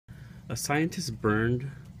A scientist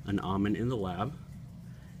burned an almond in the lab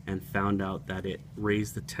and found out that it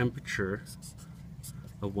raised the temperature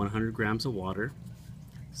of 100 grams of water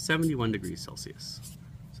 71 degrees Celsius.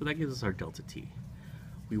 So that gives us our delta T.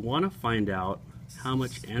 We want to find out how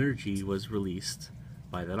much energy was released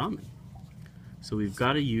by that almond. So we've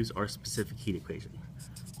got to use our specific heat equation.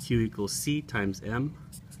 Q equals C times M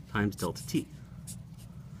times delta T.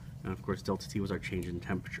 And of course delta T was our change in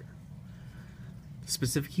temperature. The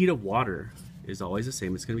specific heat of water is always the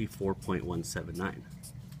same. It's going to be 4.179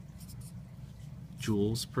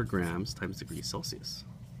 joules per grams times degrees Celsius.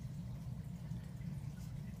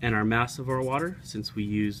 And our mass of our water, since we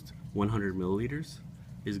used 100 milliliters,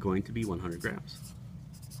 is going to be 100 grams.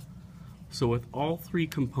 So with all three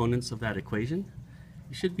components of that equation,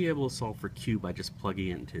 you should be able to solve for Q by just plugging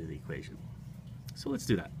it into the equation. So let's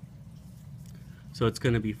do that. So it's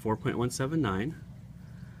going to be 4.179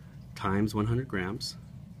 times 100 grams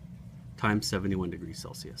times 71 degrees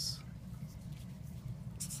Celsius.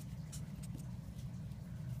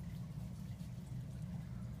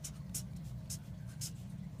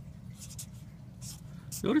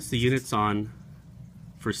 Notice the units on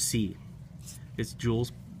for C. It's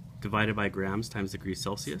joules divided by grams times degrees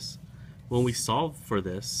Celsius. When we solve for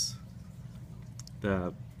this,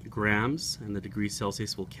 the grams and the degrees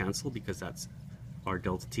Celsius will cancel because that's our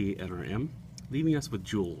delta T and our M, leaving us with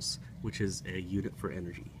joules, which is a unit for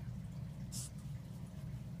energy.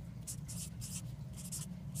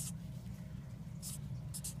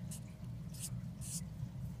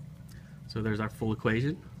 So there's our full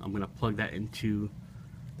equation. I'm going to plug that into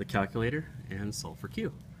the calculator and solve for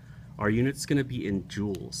Q. Our unit's going to be in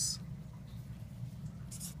joules.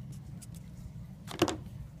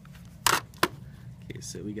 Okay,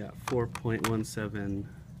 so we got 4.179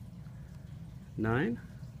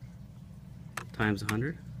 times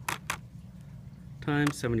 100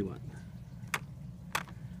 times 71.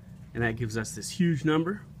 And that gives us this huge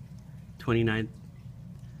number,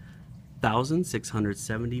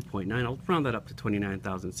 29,670.9. I'll round that up to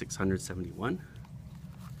 29,671.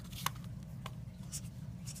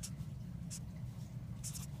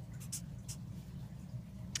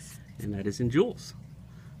 And that is in joules.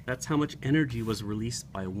 That's how much energy was released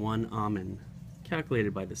by one almond,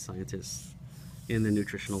 calculated by the scientists in the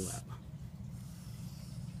nutritional lab.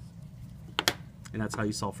 And that's how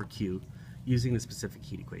you solve for Q using the specific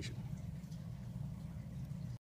heat equation.